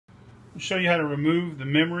I'll show you how to remove the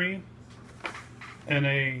memory in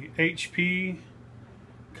a HP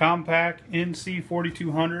Compaq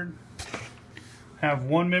NC4200. Have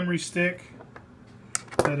one memory stick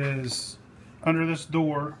that is under this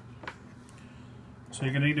door. So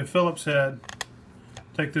you're going to need a Phillips head.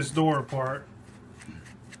 Take this door apart.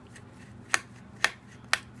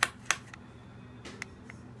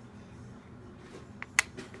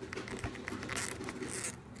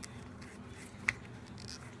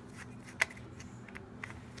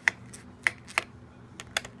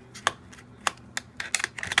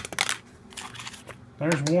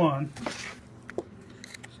 There's one.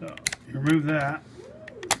 So you remove that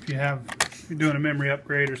if you're doing a memory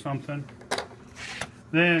upgrade or something.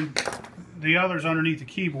 Then the other's underneath the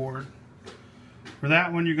keyboard. For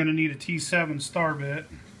that one, you're going to need a T7 star bit.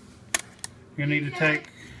 You're going to need to take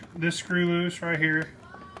this screw loose right here.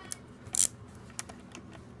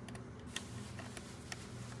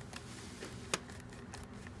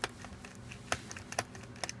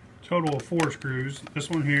 Total of 4 screws. This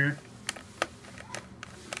one here.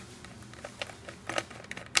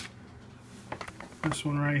 This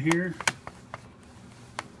one right here.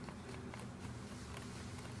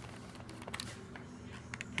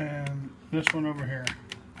 And this one over here.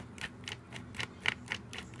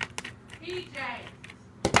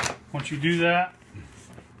 Once you do that,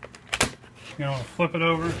 you're going to flip it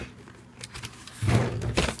over.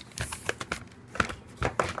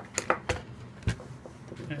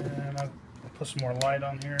 And I'll put some more light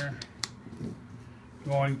on here.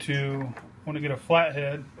 Want to get a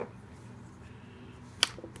flathead.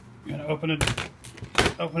 You're going to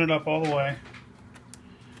open it up all the way.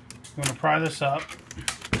 I'm going to pry this up.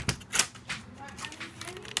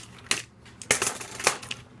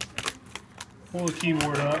 Pull the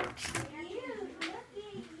keyboard up.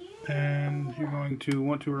 And you're going to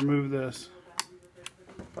want to remove this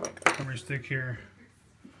memory stick here.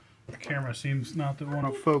 The camera seems not to want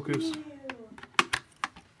to focus.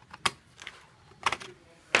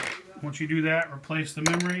 Once you do that, replace the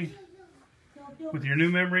memory with your new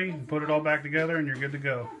memory and put it all back together and you're good to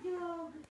go.